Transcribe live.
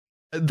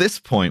At this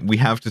point, we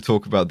have to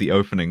talk about the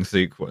opening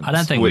sequence. I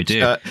don't think we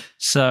do.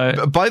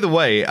 By the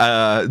way,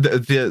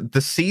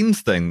 the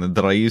scenes thing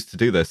that I used to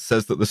do this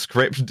says that the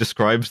script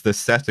describes this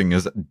setting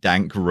as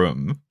dank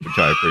room, which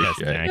I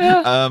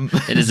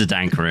appreciate. It is a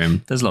dank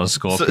room. There's a lot of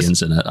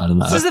scorpions in it. I don't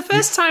know. This is the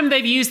first time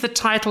they've used the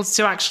titles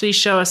to actually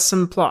show us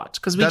some plot,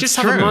 because we just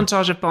have a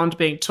montage of Bond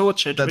being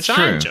tortured, which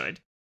I enjoyed.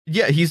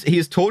 Yeah,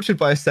 he's tortured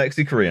by a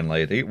sexy Korean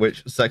lady,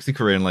 which sexy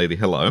Korean lady,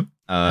 hello.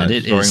 And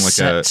it wearing is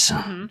like set.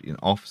 an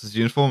officer's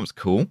uniform. It's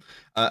cool.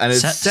 And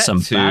it's set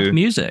some to bad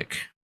music.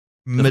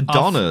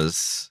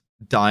 Madonna's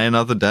Die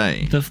Another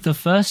Day. The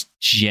first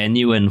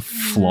genuine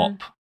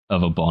flop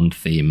of a Bond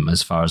theme,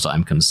 as far as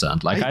I'm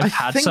concerned. Like, I've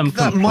had some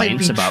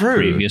complaints about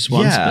previous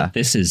ones, but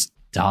this is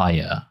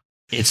dire.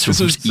 It's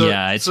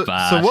it's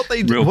bad. So what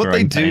they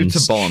do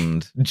to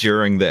Bond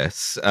during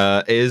this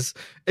is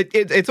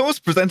it's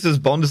almost presented as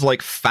Bond is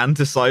like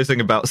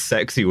fantasizing about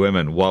sexy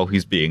women while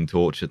he's being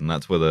tortured, and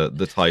that's where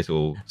the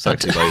title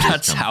 "Sexy Ladies"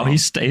 That's how he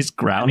stays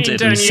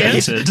grounded and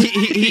centered.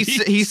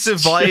 He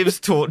survives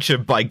torture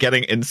by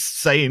getting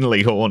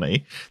insanely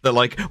horny. They're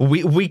like,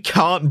 we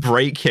can't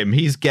break him.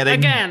 He's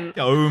getting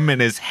dome in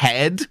his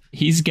head.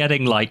 He's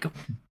getting like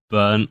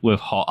burnt with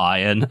hot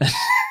iron,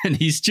 and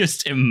he's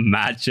just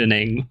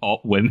imagining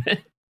hot women.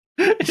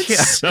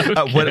 So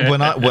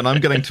when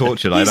I'm getting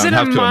tortured, I don't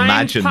have to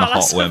imagine the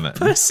hot women.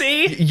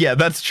 Pussy. Yeah,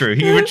 that's true.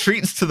 He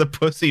retreats to the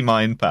pussy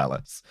mind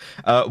palace.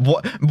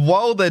 What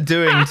they're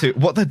doing to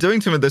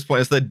him at this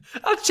point is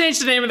I'll change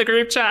the name of the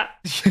group chat.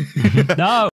 No.